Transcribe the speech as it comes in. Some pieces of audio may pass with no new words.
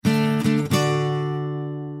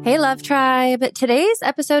Hey, Love Tribe. Today's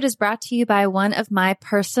episode is brought to you by one of my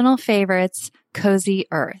personal favorites, Cozy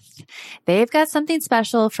Earth. They've got something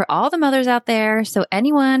special for all the mothers out there. So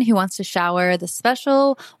anyone who wants to shower the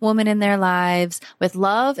special woman in their lives with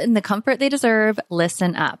love and the comfort they deserve,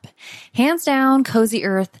 listen up. Hands down, Cozy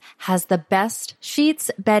Earth has the best sheets,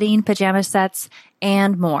 bedding, pajama sets,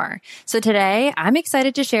 and more. So today, I'm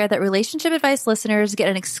excited to share that Relationship Advice listeners get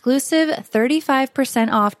an exclusive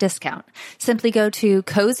 35% off discount. Simply go to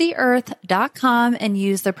CozyEarth.com and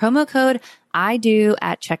use the promo code I do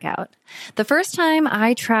at checkout. The first time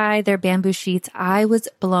I tried their bamboo sheets, I was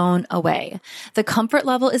blown away. The comfort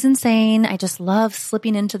level is insane. I just love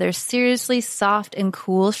slipping into their seriously soft and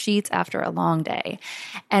cool sheets after a long day.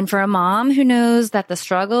 And for a mom who knows that the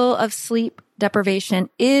struggle of sleep deprivation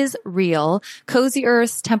is real, Cozy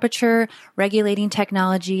Earth's temperature regulating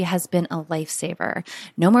technology has been a lifesaver.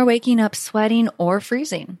 No more waking up sweating or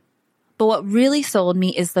freezing. But what really sold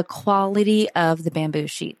me is the quality of the bamboo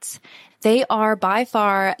sheets. They are by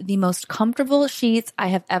far the most comfortable sheets I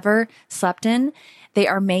have ever slept in. They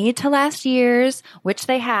are made to last years, which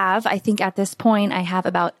they have. I think at this point, I have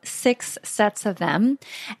about 6 sets of them.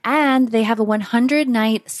 And they have a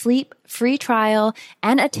 100-night sleep-free trial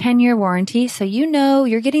and a 10-year warranty. So you know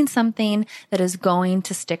you're getting something that is going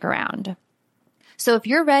to stick around. So if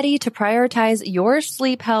you're ready to prioritize your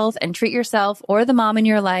sleep health and treat yourself or the mom in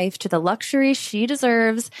your life to the luxury she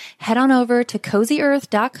deserves, head on over to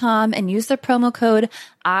CozyEarth.com and use the promo code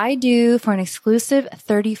I do for an exclusive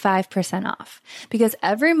 35% off. Because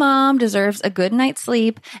every mom deserves a good night's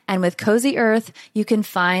sleep, and with Cozy Earth, you can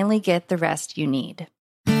finally get the rest you need.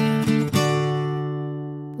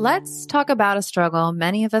 Let's talk about a struggle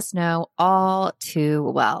many of us know all too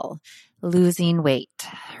well. Losing weight.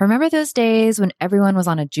 Remember those days when everyone was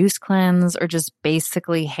on a juice cleanse or just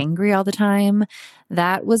basically hangry all the time?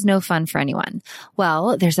 That was no fun for anyone.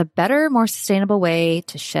 Well, there's a better, more sustainable way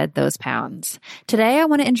to shed those pounds. Today, I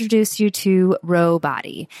want to introduce you to Ro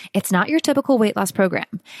Body. It's not your typical weight loss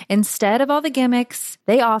program. Instead of all the gimmicks,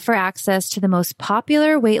 they offer access to the most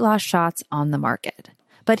popular weight loss shots on the market.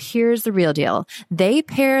 But here's the real deal. They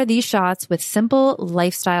pair these shots with simple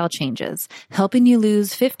lifestyle changes, helping you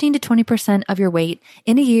lose 15 to 20% of your weight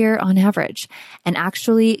in a year on average, and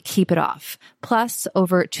actually keep it off. Plus,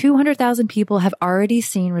 over 200,000 people have already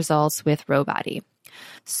seen results with Ro Body.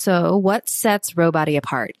 So what sets Ro Body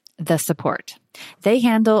apart? The support. They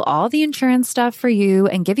handle all the insurance stuff for you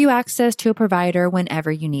and give you access to a provider whenever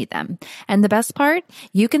you need them. And the best part,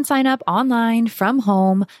 you can sign up online from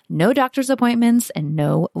home, no doctor's appointments, and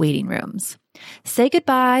no waiting rooms. Say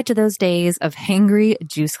goodbye to those days of hangry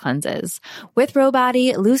juice cleanses. With Ro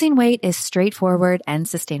Body, losing weight is straightforward and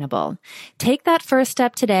sustainable. Take that first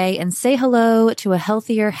step today and say hello to a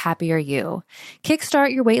healthier, happier you.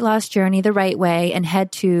 Kickstart your weight loss journey the right way and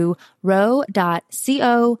head to ro.co/IDO.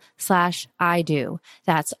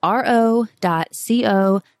 That's ro.co/IDO.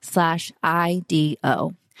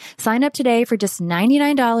 Sign up today for just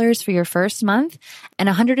 $99 for your first month and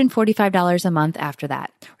 $145 a month after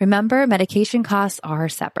that. Remember, medication costs are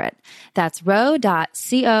separate. That's ro.co/IDO.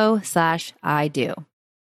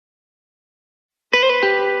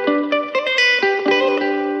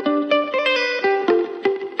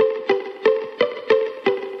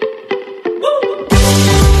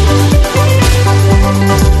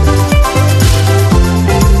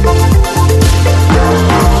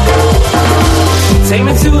 Take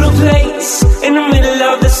me to the place in the middle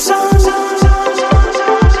of the sun.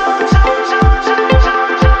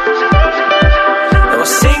 And we'll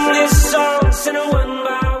sing this song, sing it one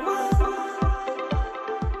by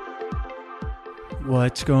one.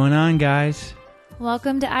 What's going on, guys?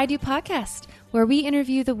 Welcome to I Do Podcast, where we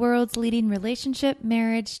interview the world's leading relationship,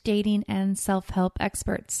 marriage, dating, and self-help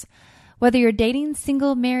experts. Whether you're dating,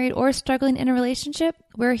 single, married, or struggling in a relationship,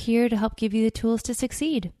 we're here to help give you the tools to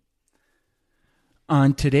succeed.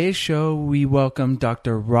 On today's show, we welcome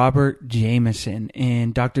Dr. Robert Jamieson.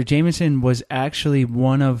 And Dr. Jamieson was actually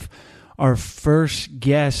one of our first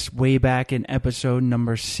guests way back in episode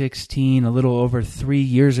number 16, a little over 3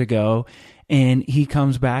 years ago. And he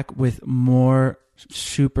comes back with more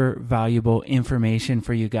super valuable information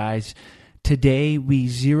for you guys. Today, we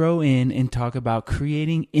zero in and talk about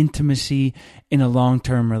creating intimacy in a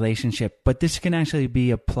long-term relationship. But this can actually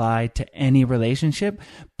be applied to any relationship,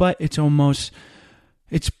 but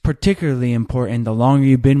it's particularly important. The longer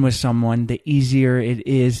you've been with someone, the easier it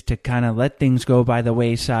is to kind of let things go by the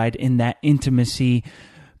wayside and that intimacy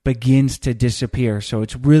begins to disappear. So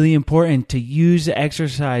it's really important to use the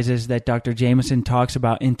exercises that Dr. Jameson talks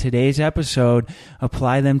about in today's episode,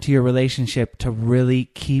 apply them to your relationship to really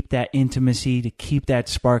keep that intimacy, to keep that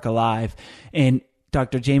spark alive. And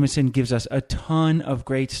Dr. Jameson gives us a ton of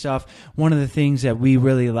great stuff. One of the things that we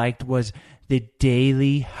really liked was the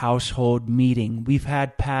daily household meeting. We've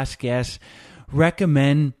had past guests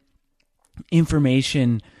recommend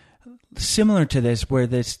information similar to this, where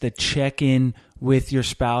it's the check-in with your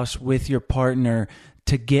spouse, with your partner,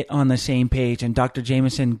 to get on the same page. And Dr.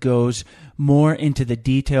 Jameson goes more into the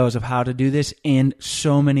details of how to do this and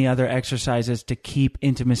so many other exercises to keep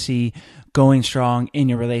intimacy going strong in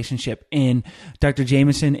your relationship. And Dr.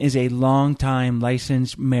 Jameson is a longtime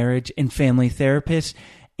licensed marriage and family therapist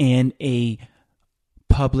and a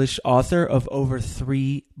published author of over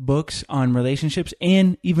 3 books on relationships,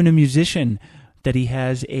 and even a musician that he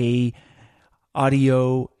has a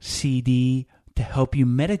audio CD to help you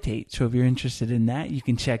meditate. So if you're interested in that, you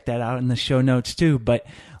can check that out in the show notes too. But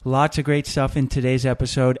lots of great stuff in today's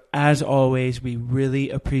episode. As always, we really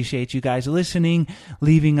appreciate you guys listening,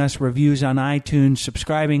 leaving us reviews on iTunes,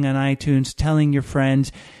 subscribing on iTunes, telling your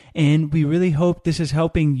friends. And we really hope this is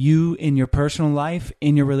helping you in your personal life,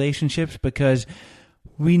 in your relationships, because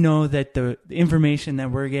we know that the information that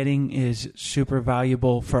we're getting is super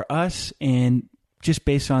valuable for us. And just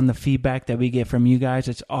based on the feedback that we get from you guys,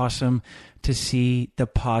 it's awesome to see the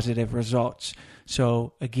positive results.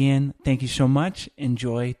 So again, thank you so much.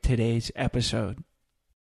 Enjoy today's episode.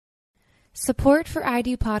 Support for I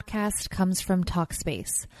Do Podcast comes from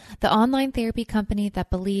Talkspace, the online therapy company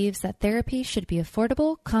that believes that therapy should be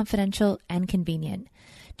affordable, confidential, and convenient.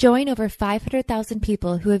 Join over 500,000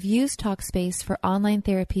 people who have used Talkspace for online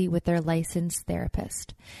therapy with their licensed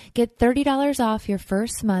therapist. Get $30 off your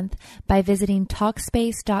first month by visiting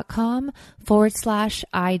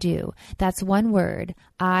Talkspace.com/IDO. That's one word,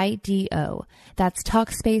 IDO. That's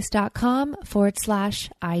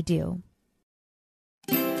Talkspace.com/IDO.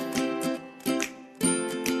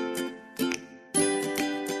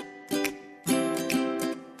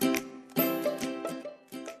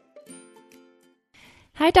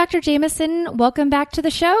 Hi, Dr. Jameson. Welcome back to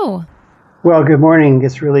the show. Well, good morning.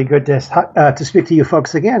 It's really good to speak to you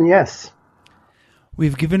folks again. Yes.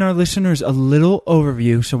 We've given our listeners a little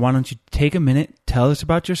overview, so why don't you take a minute, tell us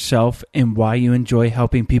about yourself and why you enjoy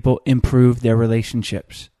helping people improve their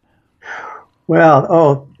relationships.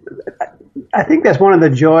 Well, I think that's one of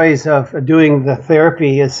the joys of doing the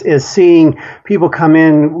therapy is seeing people come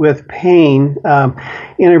in with pain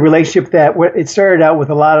in a relationship that it started out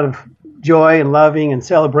with a lot of joy and loving and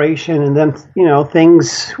celebration, and then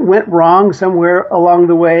things went wrong somewhere along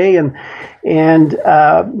the way, and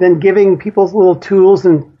then giving people little tools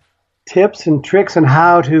and tips and tricks on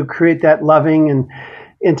how to create that loving and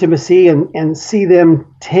intimacy, and see them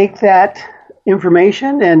take that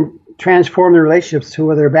information and transform their relationships to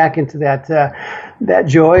where they're back into that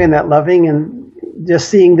joy and that loving, and just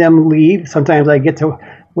seeing them leave. Sometimes I get to,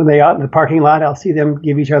 when they're out in the parking lot, I'll see them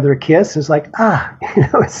give each other a kiss. It's like,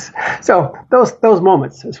 so those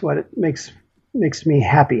moments is what it makes me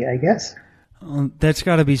happy, I guess. That's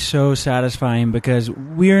got to be so satisfying, because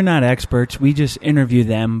we're not experts. We just interview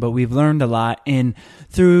them, but we've learned a lot. And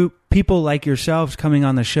through people like yourselves coming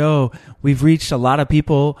on the show, we've reached a lot of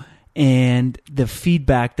people, and the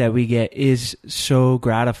feedback that we get is so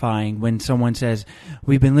gratifying when someone says,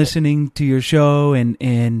 we've been listening to your show and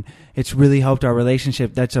it's really helped our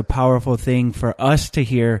relationship. That's a powerful thing for us to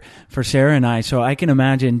hear, for Sarah and I. So I can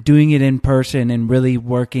imagine doing it in person and really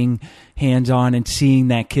working hands-on and seeing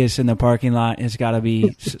that kiss in the parking lot has got to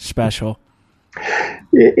be special.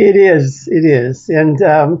 It is. And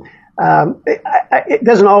it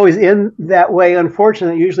doesn't always end that way,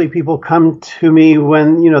 unfortunately. Usually people come to me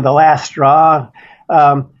when, the last straw.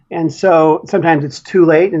 And so sometimes it's too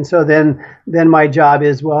late. And so then my job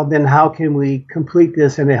is, well, then how can we complete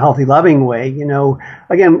this in a healthy, loving way?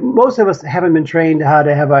 Again, most of us haven't been trained how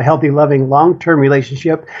to have a healthy, loving, long-term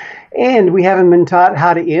relationship. And we haven't been taught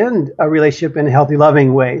how to end a relationship in a healthy,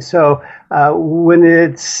 loving way. So when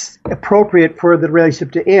it's appropriate for the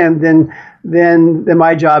relationship to end, then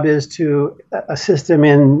my job is to assist them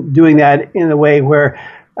in doing that in a way where,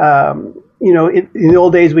 in the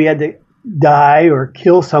old days we had to die or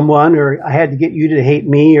kill someone, or I had to get you to hate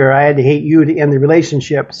me, or I had to hate you to end the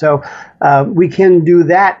relationship. So we can do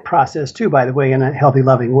that process too, by the way, in a healthy,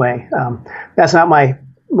 loving way. That's not my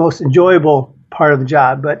most enjoyable part of the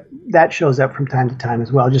job, but that shows up from time to time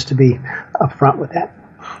as well, just to be upfront with that.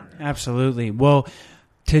 Absolutely. Well,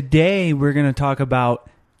 today we're going to talk about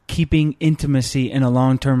keeping intimacy in a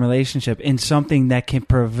long-term relationship, and something that can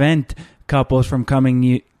prevent couples from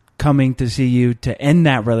coming coming to see you to end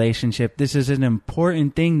that relationship. This is an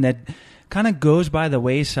important thing that kind of goes by the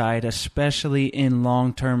wayside, especially in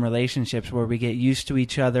long-term relationships where we get used to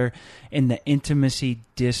each other and the intimacy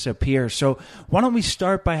disappears. So why don't we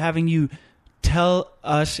start by having you tell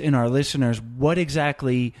us and our listeners what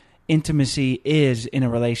exactly intimacy is in a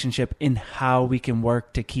relationship and how we can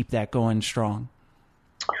work to keep that going strong.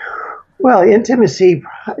 Well, intimacy,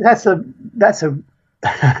 that's a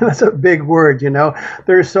that's a big word, you know.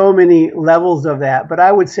 There's so many levels of that, but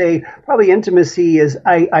I would say probably intimacy is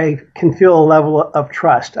I can feel a level of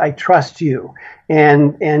trust. I trust you,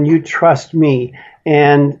 and you trust me,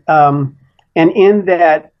 and in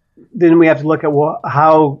that, then we have to look at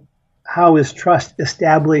how is trust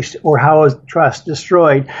established or how is trust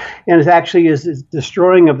destroyed, and it actually is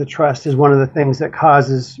destroying of the trust is one of the things that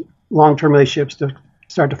causes long-term relationships to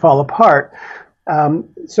start to fall apart.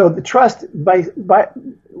 So the trust by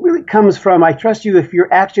really comes from, I trust you if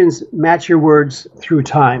your actions match your words through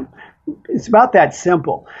time. It's about that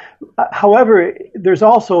simple. However, there's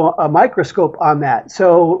also a microscope on that.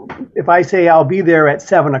 So if I say I'll be there at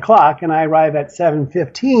 7 o'clock and I arrive at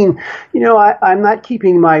 7:15, you know, I'm not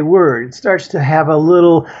keeping my word. It starts to have a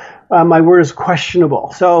little, my word is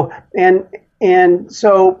questionable. So, and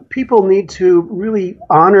so people need to really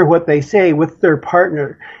honor what they say with their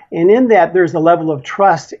partner. And in that, there's a level of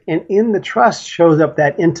trust. And in the trust shows up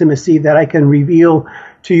that intimacy that I can reveal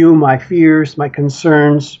to you my fears, my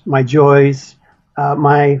concerns, my joys,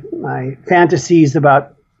 my fantasies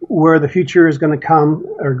about where the future is going to come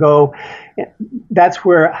or go. That's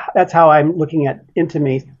how I'm looking at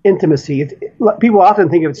intimacy. People often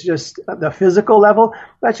think it's just the physical level.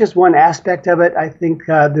 That's just one aspect of it. I think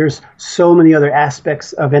there's so many other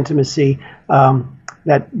aspects of intimacy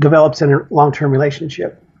that develops in a long-term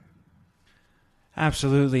relationship.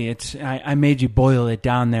 Absolutely. I made you boil it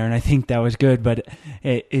down there, and I think that was good, but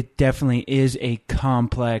it definitely is a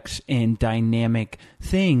complex and dynamic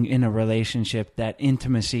thing in a relationship, that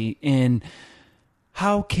intimacy. And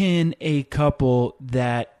how can a couple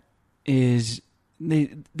that is,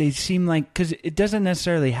 they seem like, because it doesn't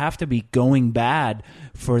necessarily have to be going bad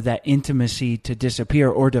for that intimacy to disappear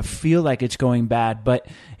or to feel like it's going bad, but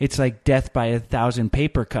it's like death by 1,000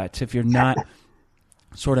 paper cuts. If you're not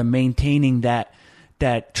sort of maintaining that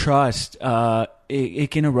trust,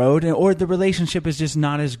 it can erode, or the relationship is just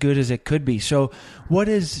not as good as it could be. So what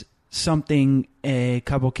is something a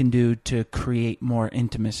couple can do to create more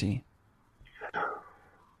intimacy?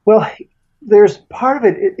 Well, there's part of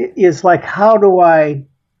it is like, how do I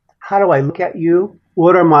look at you?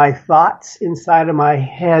 What are my thoughts inside of my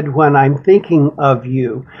head when I'm thinking of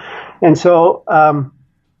you? And so,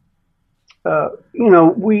 you know,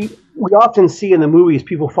 we often see in the movies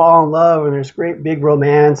people fall in love and there's great big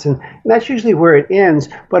romance, and that's usually where it ends.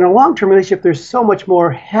 But in a long-term relationship, there's so much more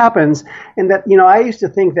happens. And that, you know, I used to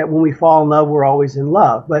think that when we fall in love, we're always in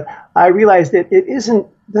love. But I realized that it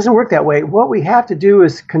doesn't work that way. What we have to do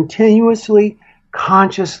is continuously,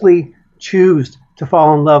 consciously choose to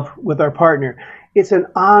fall in love with our partner. It's an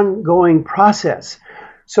ongoing process.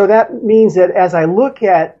 So that means that as I look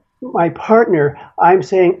at my partner, I'm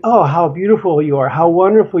saying, oh, how beautiful you are, how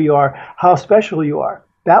wonderful you are, how special you are.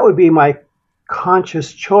 That would be my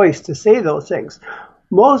conscious choice to say those things.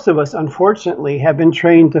 Most of us, unfortunately, have been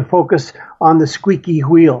trained to focus on the squeaky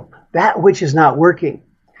wheel, that which is not working.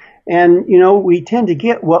 And, you know, we tend to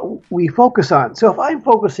get what we focus on. So if I'm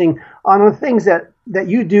focusing on the things that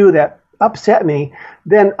you do that upset me,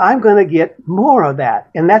 then I'm going to get more of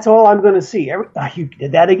that. And that's all I'm going to see. You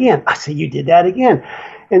did that again. I say, you did that again.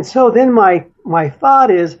 And so then my thought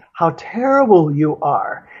is how terrible you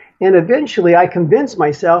are. And eventually I convince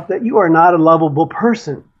myself that you are not a lovable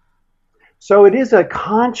person. So it is a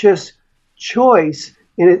conscious choice,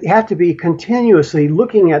 and it has to be continuously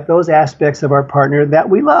looking at those aspects of our partner that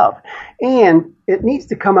we love. And it needs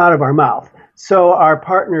to come out of our mouth so our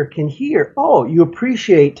partner can hear, oh, you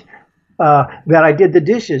appreciate that I did the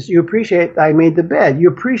dishes. You appreciate that I made the bed. You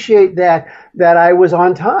appreciate that I was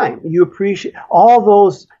on time. You appreciate all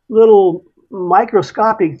those little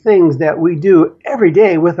microscopic things that we do every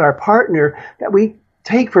day with our partner that we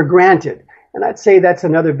take for granted. And I'd say that's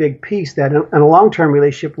another big piece, that in a long-term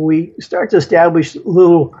relationship, we start to establish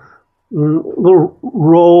little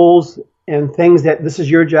roles and things that this is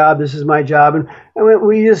your job, this is my job. And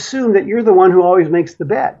we assume that you're the one who always makes the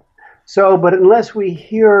bed. So, but unless we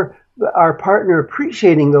hear our partner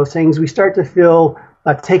appreciating those things, we start to feel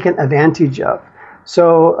taken advantage of.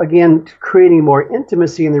 So again, creating more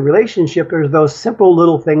intimacy in the relationship, there's those simple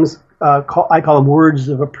little things, I call them words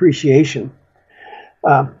of appreciation.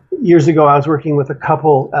 years ago, I was working with a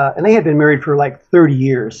couple, and they had been married for like 30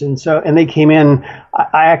 years. And they came in.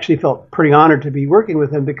 I actually felt pretty honored to be working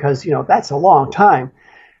with them because, that's a long time.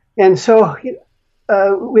 And so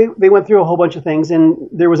they went through a whole bunch of things, and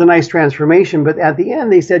there was a nice transformation. But at the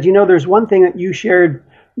end, they said, there's one thing that you shared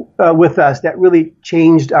with us that really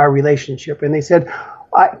changed our relationship. And they said,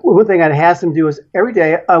 one thing I'd ask them to do is every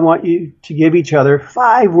day I want you to give each other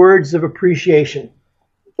 5 words of appreciation.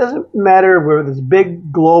 It doesn't matter whether it's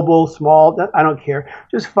big, global, small, I don't care.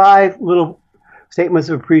 Just 5 little statements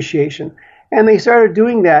of appreciation. And they started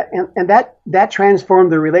doing that, and that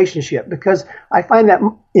transformed their relationship, because I find that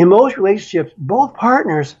in most relationships, both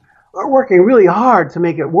partners are working really hard to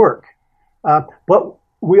make it work. But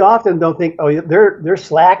we often don't think, they're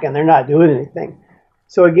slacking, they're not doing anything.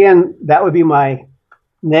 So again, that would be my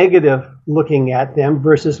negative looking at them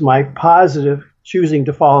versus my positive choosing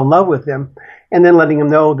to fall in love with them, and then letting them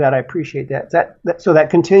know that I appreciate that. So that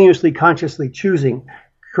continuously, consciously choosing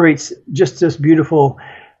creates just this beautiful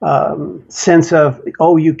sense of,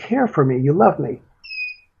 you care for me, you love me.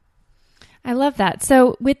 I love that.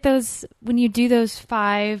 So with those, when you do those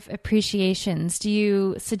 5 appreciations, do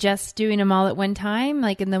you suggest doing them all at one time,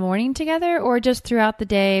 like in the morning together, or just throughout the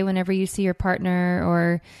day whenever you see your partner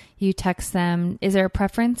or you text them? Is there a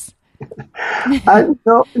preference?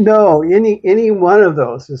 No, any one of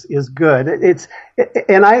those is good.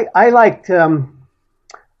 And I liked,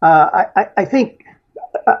 I think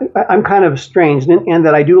I'm kind of strange in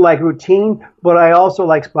that I do like routine, but I also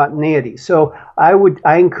like spontaneity. So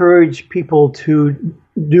I encourage people to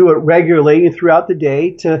do it regularly throughout the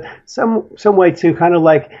day, to some way to kind of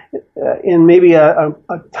like in maybe a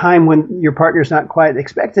time when your partner's not quite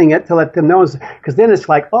expecting it, to let them know, because then it's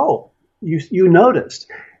like, you noticed.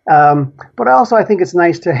 But also I think it's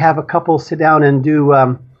nice to have a couple sit down and do,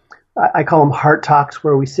 I call them heart talks,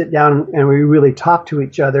 where we sit down and we really talk to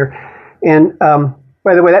each other. And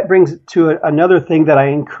by the way, that brings it to another thing that I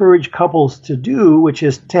encourage couples to do, which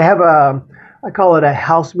is to have I call it a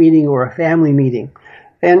house meeting or a family meeting.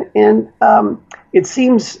 And it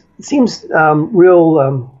seems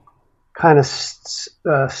real kind of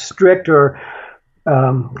strict or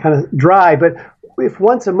kind of dry, but if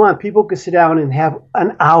once a month people could sit down and have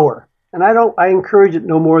an hour, and I encourage it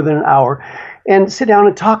no more than an hour, and sit down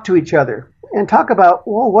and talk to each other and talk about,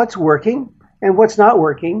 what's working and what's not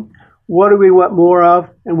working. What do we want more of,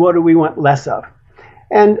 and what do we want less of?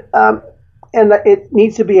 And it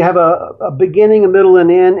needs to have a beginning, a middle,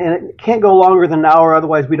 and end, and it can't go longer than an hour,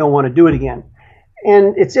 otherwise we don't want to do it again.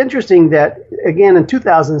 And it's interesting that, again, in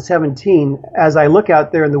 2017, as I look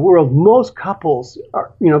out there in the world, most couples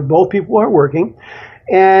are, both people are working,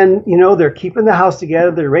 and, they're keeping the house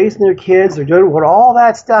together, they're raising their kids, they're doing what all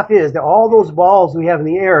that stuff is, all those balls we have in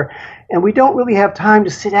the air. And we don't really have time to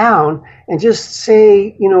sit down and just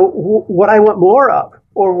say, what I want more of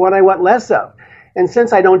or what I want less of. And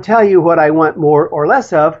since I don't tell you what I want more or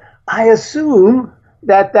less of, I assume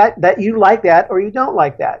that you like that or you don't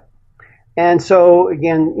like that. And so,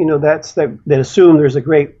 again, that's that assume. There's a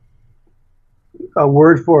great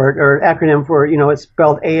word for it, or acronym for it. It's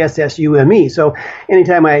spelled ASSUME. So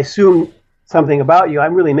anytime I assume something about you,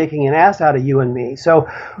 I'm really making an ass out of you and me. So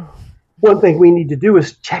one thing we need to do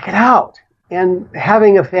is check it out. And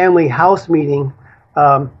having a family house meeting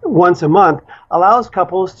once a month allows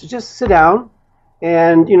couples to just sit down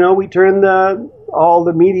and, we turn all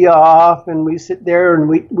the media off and we sit there and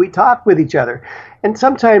we talk with each other. And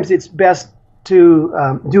sometimes it's best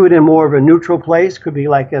to do it in more of a neutral place. Could be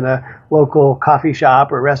like in a local coffee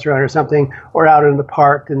shop or restaurant or something, or out in the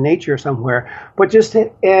park in nature somewhere. But just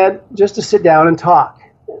to sit down and talk.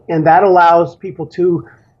 And that allows people to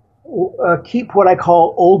keep what I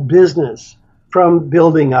call old business from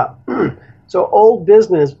building up. So old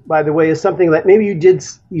business, by the way, is something that maybe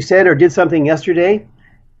you said or did something yesterday,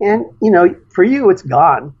 and for you it's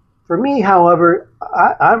gone. For me, however,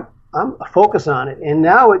 I'm focused on it, and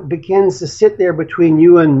now it begins to sit there between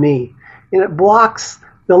you and me, and it blocks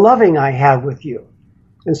the loving I have with you.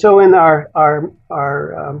 And so in our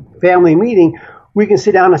family meeting, we can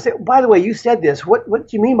sit down and say, by the way, you said this. What do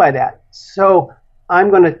you mean by that? So I'm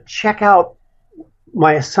going to check out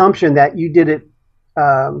my assumption that you did it,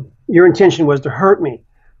 your intention was to hurt me.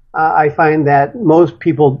 I find that most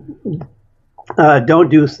people don't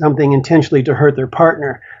do something intentionally to hurt their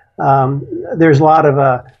partner. There's a lot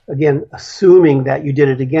of, again, assuming that you did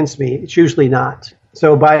it against me. It's usually not.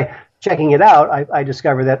 So by checking it out, I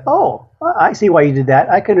discover that, I see why you did that.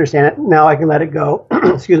 I can understand it. Now I can let it go,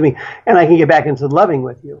 excuse me, and I can get back into loving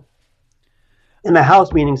with you. And the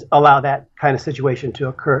house meetings allow that kind of situation to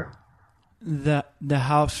occur. The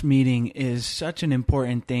house meeting is such an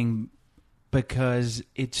important thing because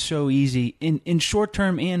it's so easy in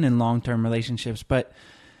short-term and in long-term relationships, but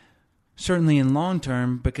certainly in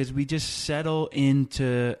long-term, because we just settle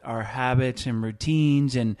into our habits and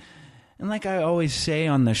routines. And like I always say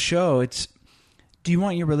on the show, do you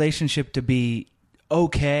want your relationship to be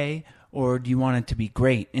okay, or do you want it to be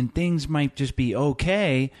great? And things might just be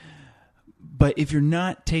okay, but if you're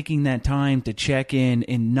not taking that time to check in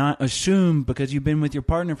and not assume because you've been with your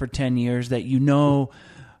partner for 10 years that you know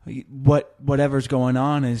whatever's going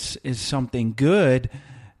on is something good,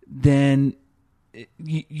 then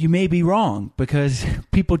you may be wrong, because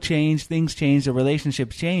people change, things change, the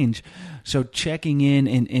relationships change. So checking in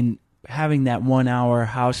and having that 1 hour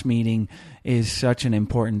house meeting is such an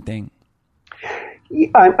important thing.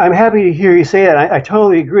 I'm happy to hear you say that. I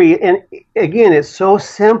totally agree. And again, it's so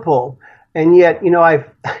simple. And yet,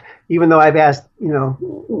 even though I've asked,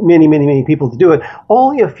 many people to do it,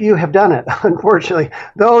 only a few have done it. Unfortunately,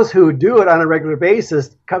 those who do it on a regular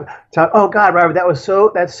basis come to, oh God, Robert,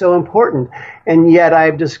 that's so important. And yet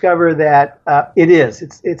I've discovered that it is.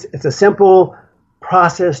 It's a simple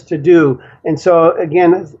process to do. And so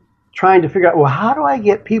again, trying to figure out, well, how do I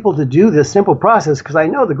get people to do this simple process? Because I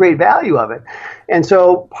know the great value of it. And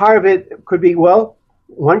so part of it could be, well,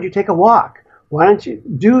 why don't you take a walk? Why don't you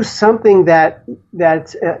do something that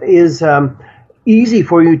is easy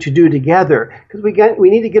for you to do together? Because we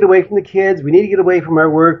need to get away from the kids. We need to get away from our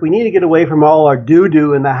work. We need to get away from all our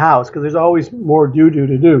do in the house, because there's always more do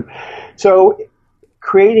to do. So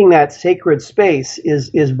creating that sacred space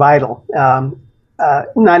is vital.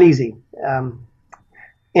 Not easy.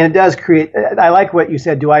 And it does create, I like what you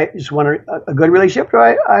said, do I just want a good relationship, or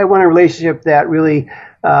I want a relationship that really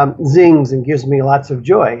zings and gives me lots of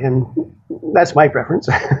joy? And that's my preference.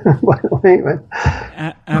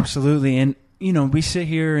 Absolutely. And, we sit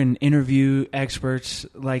here and interview experts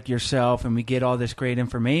like yourself, and we get all this great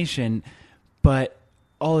information, but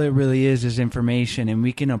all it really is information, and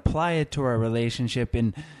we can apply it to our relationship,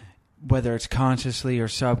 and whether it's consciously or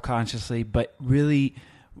subconsciously, but really,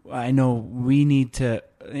 I know we need to,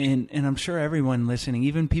 and I'm sure everyone listening,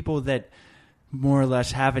 even people that more or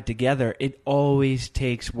less have it together, it always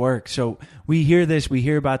takes work. So we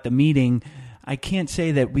hear about the meeting. I can't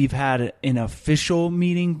say that we've had an official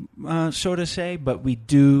meeting, so to say, but we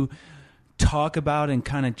do talk about and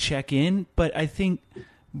kind of check in. But I think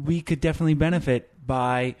we could definitely benefit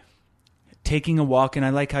by taking a walk. And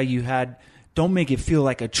I like how you don't make it feel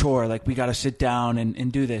like a chore, like we got to sit down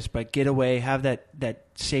and do this, but get away, have that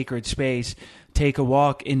sacred space, take a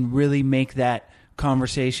walk, and really make that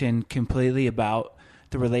conversation completely about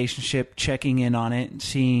the relationship, checking in on it, and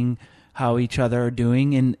seeing how each other are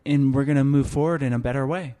doing, and we're going to move forward in a better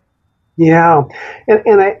way. Yeah,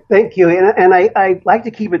 and I thank you, and I like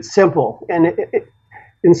to keep it simple,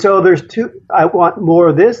 and so there's two. I want more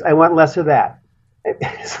of this. I want less of that.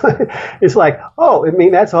 It's like,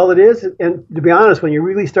 that's all it is. And to be honest, when you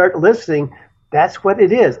really start listening, that's what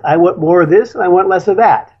it is. I want more of this, and I want less of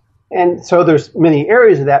that. And so there's many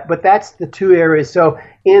areas of that, but that's the two areas. So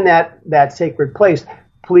in that sacred place,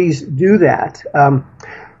 please do that.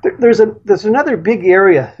 There's another big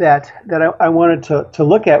area that I wanted to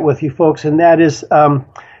look at with you folks, and that is, and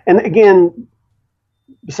again,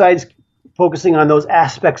 besides focusing on those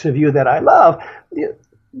aspects of you that I love,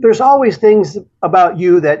 there's always things about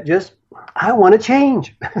you that just I want to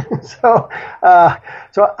change. So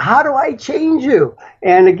how do I change you?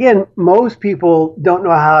 And again, most people don't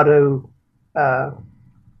know how to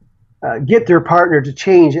get their partner to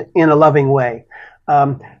change in a loving way.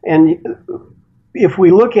 And if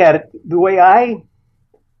we look at it, the way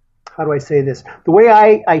how do I say this? The way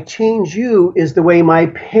I change you is the way my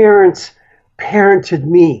parents parented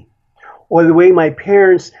me, or the way my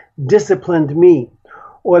parents disciplined me,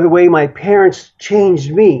 or the way my parents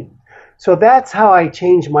changed me. So that's how I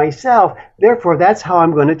change myself. Therefore, that's how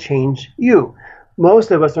I'm going to change you.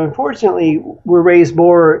 Most of us, unfortunately, were raised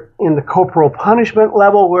more in the corporal punishment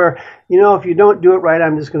level where, if you don't do it right,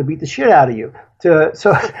 I'm just going to beat the shit out of you. That's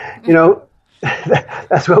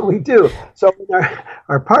what we do. So when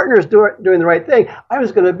our partner's doing the right thing, I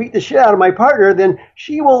was going to beat the shit out of my partner, then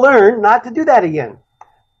she will learn not to do that again.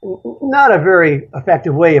 Not a very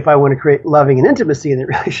effective way if I want to create loving and intimacy in the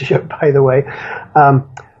relationship, by the way.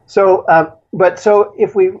 So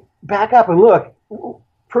if we back up and look,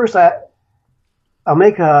 first I'll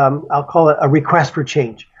call it a request for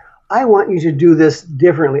change. I want you to do this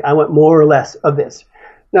differently. I want more or less of this.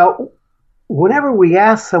 Now, whenever we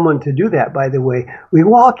ask someone to do that, by the way, we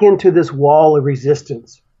walk into this wall of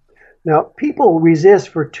resistance. Now, people resist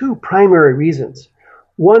for two primary reasons.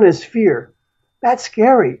 One is fear. That's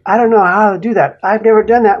scary. I don't know how to do that. I've never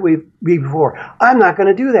done that before. I'm not going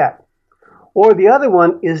to do that. Or the other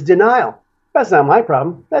one is denial. That's not my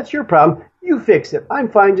problem. That's your problem. You fix it. I'm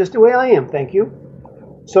fine just the way I am. Thank you.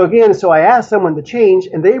 So again, I ask someone to change,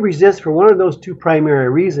 and they resist for one of those two primary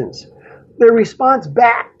reasons. Their response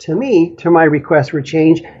back to me, to my request for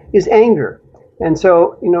change, is anger. And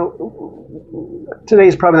so,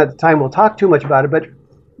 today's probably not the time we'll talk too much about it, but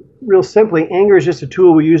real simply, anger is just a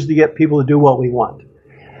tool we use to get people to do what we want.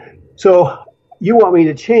 So you want me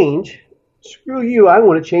to change. Screw you. I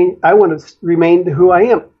want to change. I want to remain who I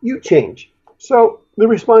am. You change. So the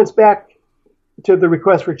response back to the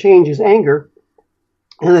request for change is anger.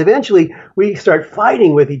 And eventually we start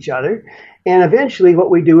fighting with each other. And eventually what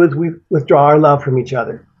we do is we withdraw our love from each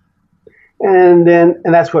other. And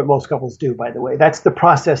that's what most couples do, by the way. That's the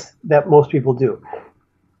process that most people do.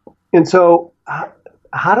 And so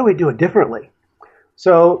how do we do it differently?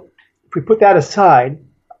 So if we put that aside,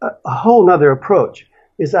 a whole nother approach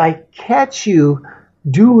is I catch you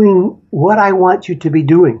doing what I want you to be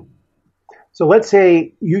doing. So let's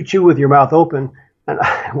say you chew with your mouth open, and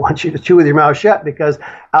I want you to chew with your mouth shut because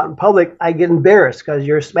out in public I get embarrassed because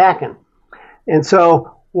you're smacking. And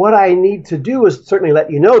so what I need to do is certainly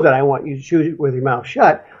let you know that I want you to chew with your mouth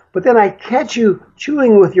shut, but then I catch you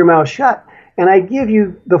chewing with your mouth shut, and I give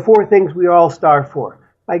you the 4 things we all starve for.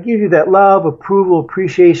 I give you that love, approval,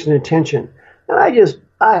 appreciation, and attention. And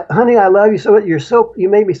honey, I love you so much. You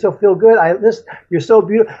make me so feel good. You're so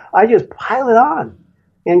beautiful. I just pile it on.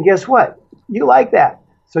 And guess what? You like that.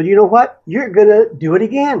 So you know what? You're going to do it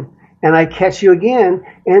again. And I catch you again.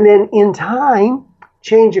 And then in time,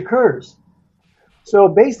 change occurs. So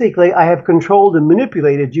basically, I have controlled and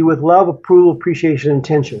manipulated you with love, approval, appreciation, and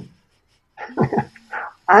attention.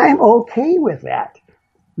 I'm okay with that.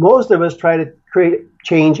 Most of us try to create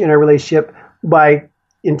change in our relationship by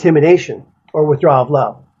intimidation or withdrawal of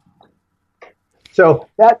love. So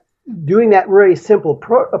doing that very simple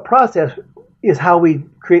process is how we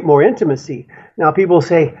create more intimacy. Now people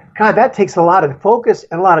say, God, that takes a lot of focus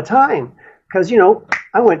and a lot of time because,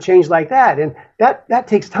 I want to change like that. And that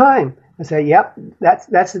takes time. I say, yep,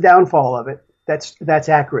 that's the downfall of it. That's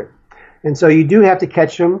accurate. And so you do have to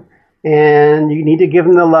catch them, and you need to give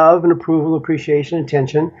them the love and approval, appreciation,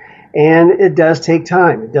 attention. And it does take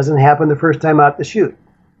time. It doesn't happen the first time out the chute.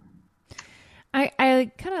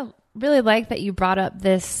 I kind of really like that you brought up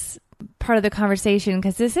this part of the conversation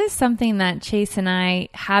because this is something that Chase and I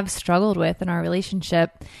have struggled with in our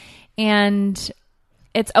relationship. And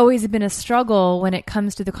it's always been a struggle when it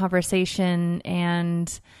comes to the conversation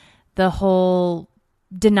and the whole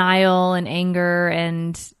denial and anger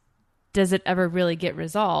and does it ever really get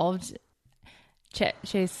resolved?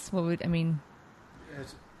 Chase,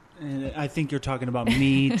 I think you're talking about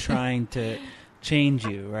me trying to change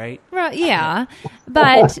you, right? Well, yeah.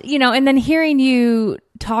 But, and then hearing you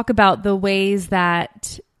talk about the ways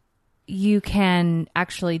that you can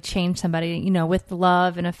actually change somebody, with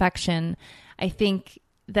love and affection, I think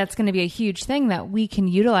that's going to be a huge thing that we can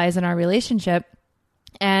utilize in our relationship.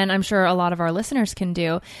 And I'm sure a lot of our listeners can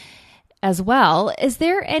do as well. Is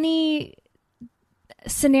there any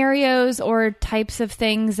scenarios or types of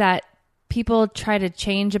things that people try to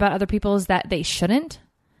change about other people's that they shouldn't?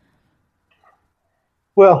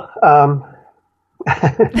 Well,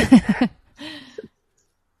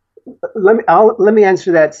 let me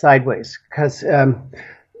answer that sideways because a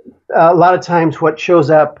lot of times what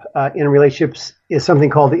shows up in relationships is something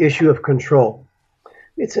called the issue of control.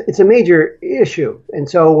 It's a major issue, and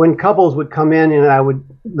so when couples would come in and I would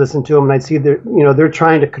listen to them, and I'd see they're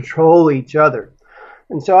trying to control each other,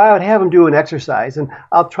 and so I would have them do an exercise, and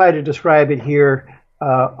I'll try to describe it here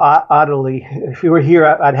audibly. If you were here,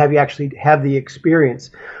 I'd have you actually have the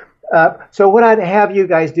experience. So what I'd have you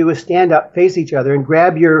guys do is stand up, face each other, and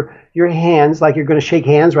grab your hands like you're going to shake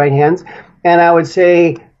hands, right hands, and I would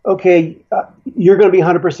say, okay, you're going to be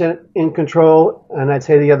 100% in control. And I'd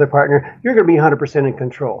say to the other partner, you're going to be 100% in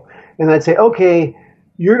control. And I'd say, okay,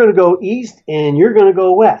 you're going to go east and you're going to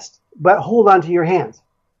go west, but hold on to your hands.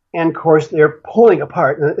 And of course, they're pulling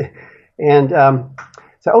apart. And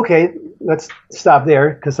so, okay, let's stop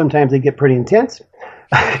there because sometimes they get pretty intense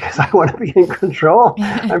because I want to be in control.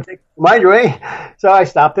 I'm taking my way. So I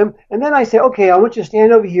stop them. And then I say, okay, I want you to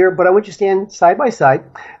stand over here, but I want you to stand side by side.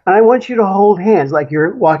 And I want you to hold hands like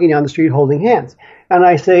you're walking down the street holding hands. And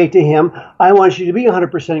I say to him, I want you to be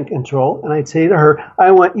 100% in control. And I'd say to her,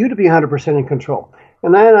 I want you to be 100% in control.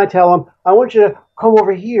 And then I tell him, I want you to come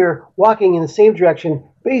over here walking in the same direction,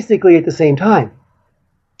 basically at the same time.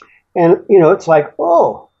 And, it's like,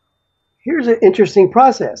 oh, here's an interesting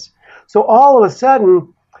process. So all of a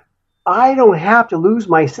sudden, I don't have to lose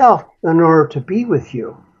myself in order to be with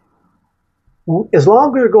you. As long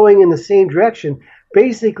as we're going in the same direction,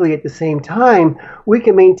 basically at the same time, we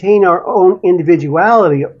can maintain our own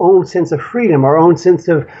individuality, our own sense of freedom, our own sense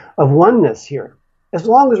of oneness here. As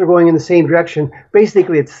long as we're going in the same direction,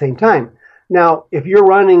 basically at the same time. Now, if you're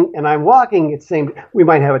running and I'm walking at the same, we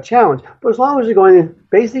might have a challenge. But as long as we're going in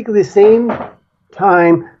basically the same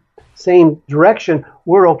time, same direction,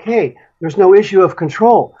 we're okay. There's no issue of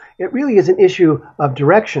control. It really is an issue of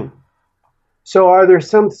direction. So are there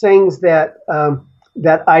some things that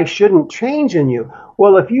that I shouldn't change in you?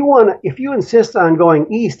 Well, if you insist on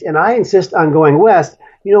going east and I insist on going west,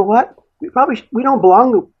 you know what? We don't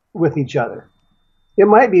belong with each other. It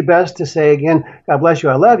might be best to say again, God bless you,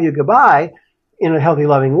 I love you, goodbye, in a healthy,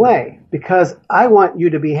 loving way, because I want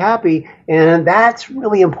you to be happy, and that's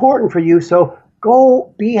really important for you. So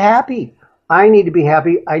go be happy. I need to be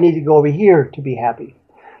happy. I need to go over here to be happy.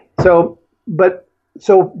 What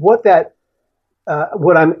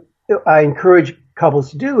I encourage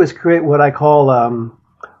couples to do is create what I call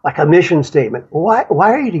like a mission statement. Why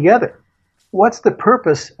are you together? What's the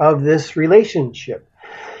purpose of this relationship?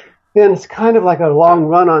 And it's kind of like a long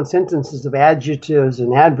run-on sentences of adjectives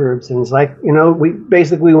and adverbs. And it's like, we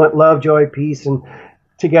basically want love, joy, peace, and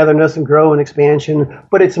togetherness and grow and expansion.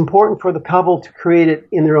 But it's important for the couple to create it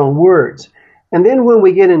in their own words. And then when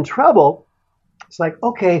we get in trouble, it's like,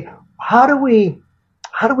 okay, how do we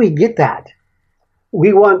get that?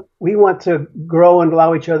 We want to grow and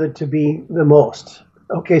allow each other to be the most.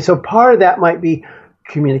 Okay, so part of that might be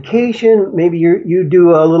communication. Maybe you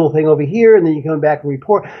do a little thing over here and then you come back and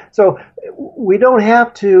report. So we don't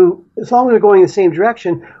have to, as long as we're going in the same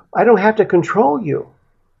direction, I don't have to control you.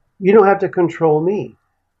 You don't have to control me.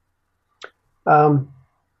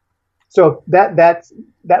 So that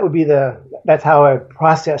would be that's how I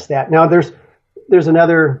process that. Now there's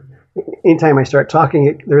another, anytime I start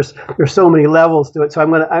talking, there's so many levels to it. So I'm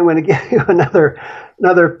going to give you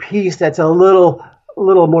another piece that's a little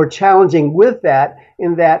more challenging with that,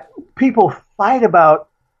 in that people fight about,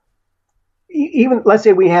 even let's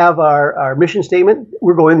say we have our mission statement,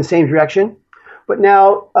 we're going in the same direction, but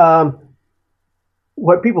now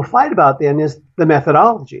what people fight about then is the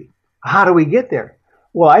methodology. How do we get there?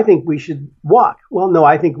 Well, I think we should walk. Well, no,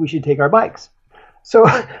 I think we should take our bikes. So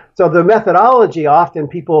the methodology often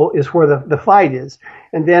people is where the fight is.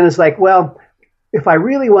 And then it's like, well, if I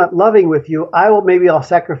really want loving with you, I'll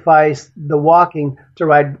sacrifice the walking to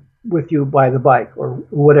ride with you by the bike or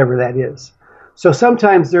whatever that is. So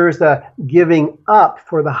sometimes there's a giving up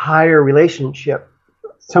for the higher relationship,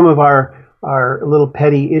 some of our little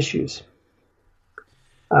petty issues.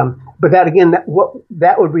 But that again,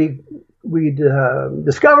 we'd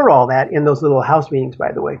discover all that in those little house meetings,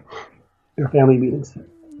 by the way, or family meetings.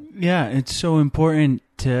 Yeah, it's so important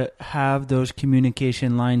to have those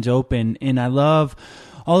communication lines open. And I love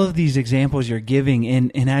all of these examples you're giving.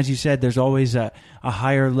 And as you said, there's always a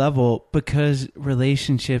higher level, because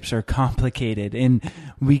relationships are complicated. And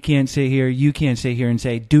we can't sit here, you can't sit here and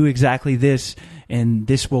say, do exactly this and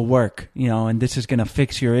this will work, and this is going to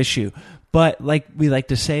fix your issue. But like we like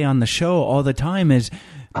to say on the show all the time is,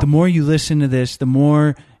 the more you listen to this, the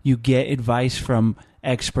more you get advice from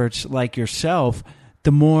experts like yourself,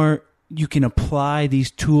 the more you can apply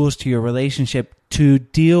these tools to your relationship to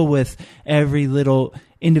deal with every little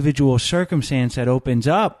individual circumstance that opens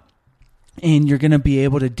up, and you're going to be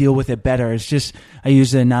able to deal with it better. It's just, I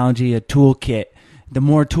use the analogy, a toolkit. The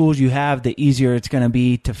more tools you have, the easier it's going to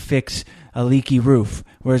be to fix a leaky roof.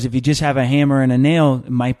 Whereas if you just have a hammer and a nail,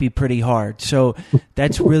 it might be pretty hard. So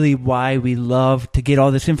that's really why we love to get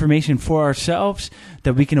all this information for ourselves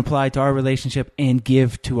that we can apply to our relationship and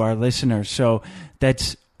give to our listeners. So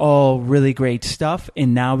that's all really great stuff.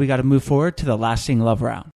 And now we got to move forward to the lasting love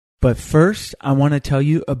round. But first, I want to tell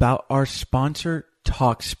you about our sponsor,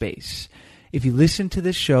 Talkspace. If you listen to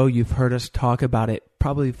this show, you've heard us talk about it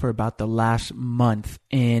probably for about the last month.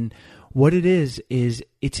 And what it is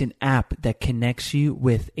it's an app that connects you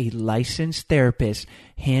with a licensed therapist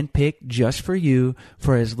handpicked just for you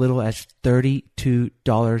for as little as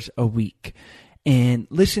 $32 a week. And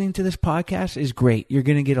listening to this podcast is great. You're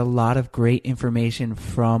going to get a lot of great information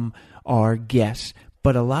from our guests.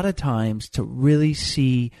 But a lot of times, to really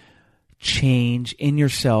see change in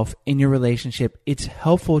yourself, in your relationship, it's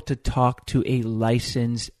helpful to talk to a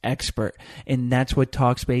licensed expert. And that's what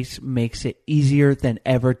Talkspace makes it easier than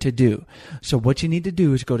ever to do. So what you need to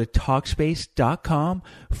do is go to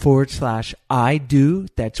Talkspace.com/I do.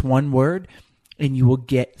 That's one word. And you will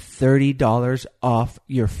get $30 off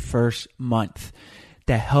your first month.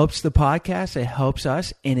 That helps the podcast, it helps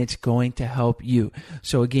us, and it's going to help you.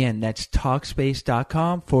 So again, that's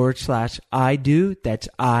Talkspace.com/I do. That's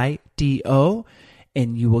IDO.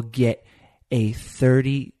 And you will get a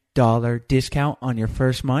 $30 discount on your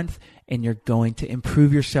first month, and you're going to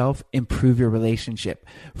improve yourself, improve your relationship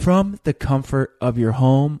from the comfort of your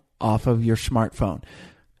home, off of your smartphone.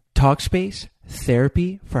 Talkspace,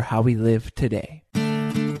 therapy for how we live today.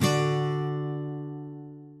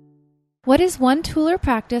 What is one tool or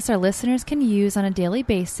practice our listeners can use on a daily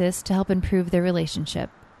basis to help improve their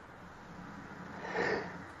relationship?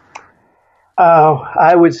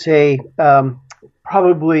 I would say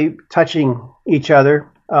probably touching each other,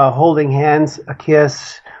 holding hands, a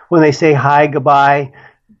kiss, when they say hi, goodbye,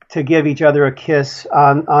 to give each other a kiss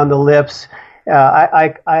on the lips.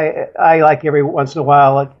 I like every once in a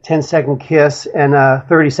while a 10-second kiss and a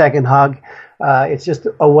 30-second hug. It's just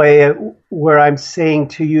a way where I'm saying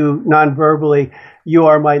to you non-verbally, you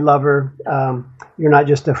are my lover. You're not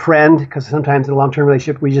just a friend, because sometimes in a long-term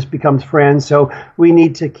relationship we just become friends. So we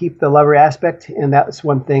need to keep the lover aspect, and that's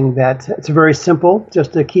one thing that it's very simple,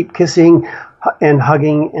 just to keep kissing and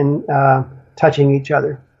hugging and touching each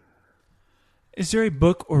other. Is there a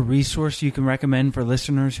book or resource you can recommend for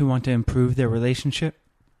listeners who want to improve their relationship?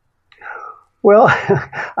 Well,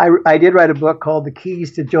 I did write a book called The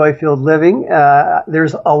Keys to Joy-Filled Living.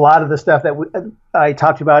 There's a lot of the stuff that I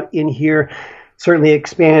talked about in here, certainly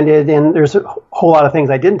expanded, and there's a whole lot of things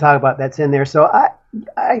I didn't talk about that's in there. So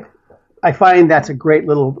I find that's a great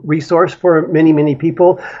little resource for many, many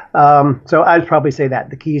people. So I'd probably say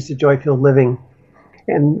that, The Keys to Joy-Filled Living.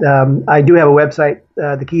 And I do have a website,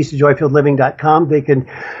 thekeystojoyfilledliving.com. They can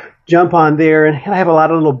jump on there, and I have a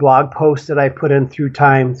lot of little blog posts that I put in through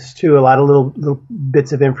times too, a lot of little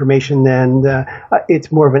bits of information, and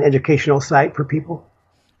it's more of an educational site for people.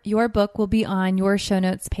 Your book will be on your show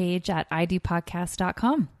notes page at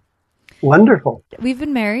idopodcast.com. Wonderful. We've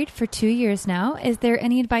been married for 2 years now. Is there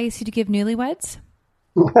any advice you'd give newlyweds?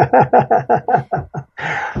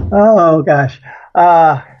 Oh, gosh.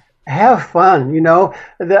 Have fun.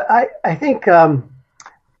 I think,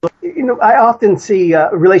 I often see a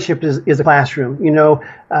relationship is a classroom.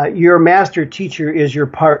 Your master teacher is your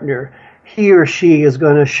partner. He or she is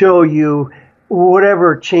going to show you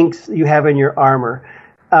whatever chinks you have in your armor.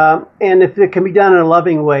 And if it can be done in a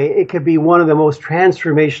loving way, it could be one of the most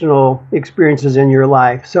transformational experiences in your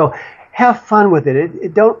life. So have fun with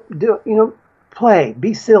it. Play,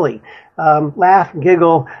 be silly, laugh,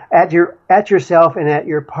 giggle at yourself and at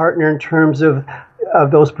your partner in terms of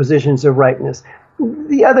those positions of rightness.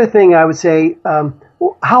 The other thing I would say,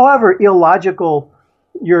 however illogical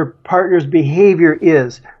your partner's behavior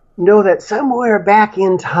is, know that somewhere back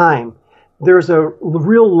in time, there's a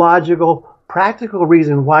real logical, practical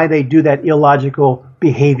reason why they do that illogical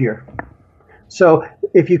behavior. So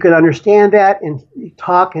if you can understand that and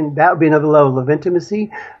talk, and that would be another level of intimacy,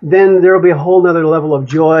 then there will be a whole other level of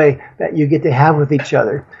joy that you get to have with each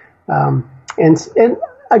other. And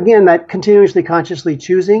again, that continuously, consciously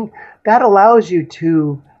choosing, that allows you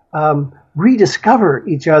to rediscover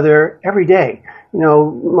each other every day.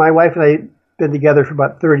 My wife and I have been together for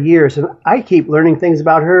about 30 years, and I keep learning things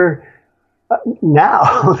about her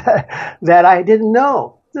now that I didn't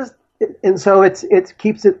know. And so it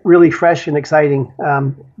keeps it really fresh and exciting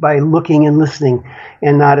by looking and listening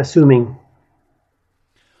and not assuming.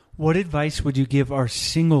 What advice would you give our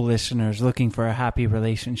single listeners looking for a happy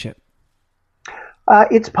relationship?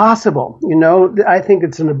 It's possible. I think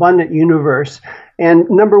it's an abundant universe. And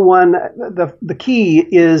number one, the key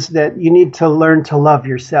is that you need to learn to love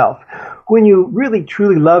yourself. When you really,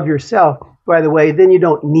 truly love yourself, by the way, then you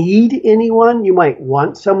don't need anyone. You might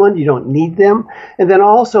want someone, you don't need them. And then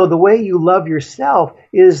also the way you love yourself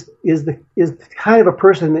is the kind of a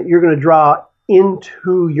person that you're going to draw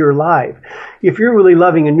into your life. If you're really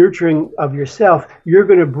loving and nurturing of yourself, you're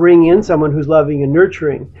going to bring in someone who's loving and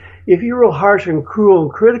nurturing. If you're real harsh and cruel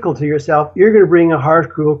and critical to yourself, you're going to bring a harsh,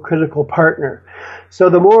 cruel, critical partner. So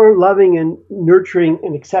the more loving and nurturing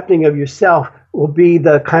and accepting of yourself will be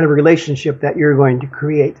the kind of relationship that you're going to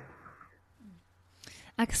create.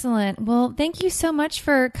 Excellent. Well, thank you so much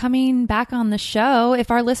for coming back on the show.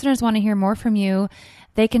 If our listeners want to hear more from you,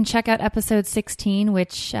 they can check out episode 16,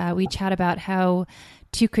 which we chat about how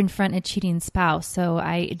to confront a cheating spouse. So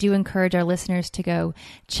I do encourage our listeners to go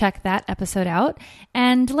check that episode out.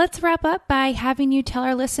 And let's wrap up by having you tell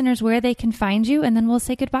our listeners where they can find you, and then we'll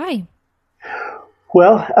say goodbye.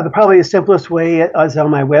 Well, probably the simplest way is on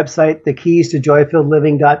my website,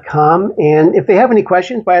 thekeystojoyfilledliving.com. And if they have any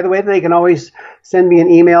questions, by the way, they can always send me an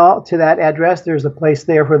email to that address. There's a place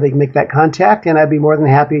there where they can make that contact, and I'd be more than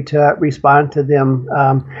happy to respond to them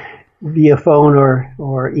via phone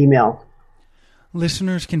or email.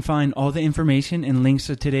 Listeners can find all the information and links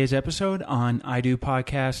to today's episode on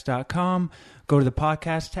idopodcast.com. Go to the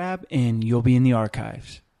podcast tab, and you'll be in the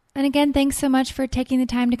archives. And again, thanks so much for taking the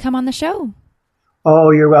time to come on the show.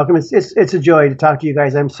 Oh, you're welcome. It's a joy to talk to you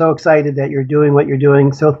guys. I'm so excited that you're doing what you're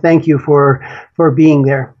doing. So thank you for being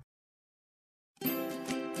there.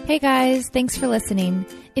 Hey guys, thanks for listening.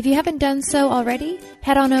 If you haven't done so already,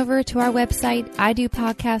 head on over to our website,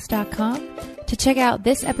 idopodcast.com, to check out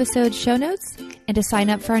this episode's show notes and to sign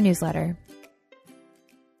up for our newsletter.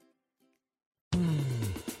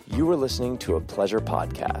 You were listening to a Pleasure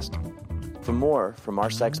Podcast. For more from our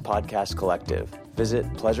Sex Podcast Collective, visit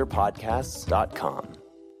pleasurepodcasts.com.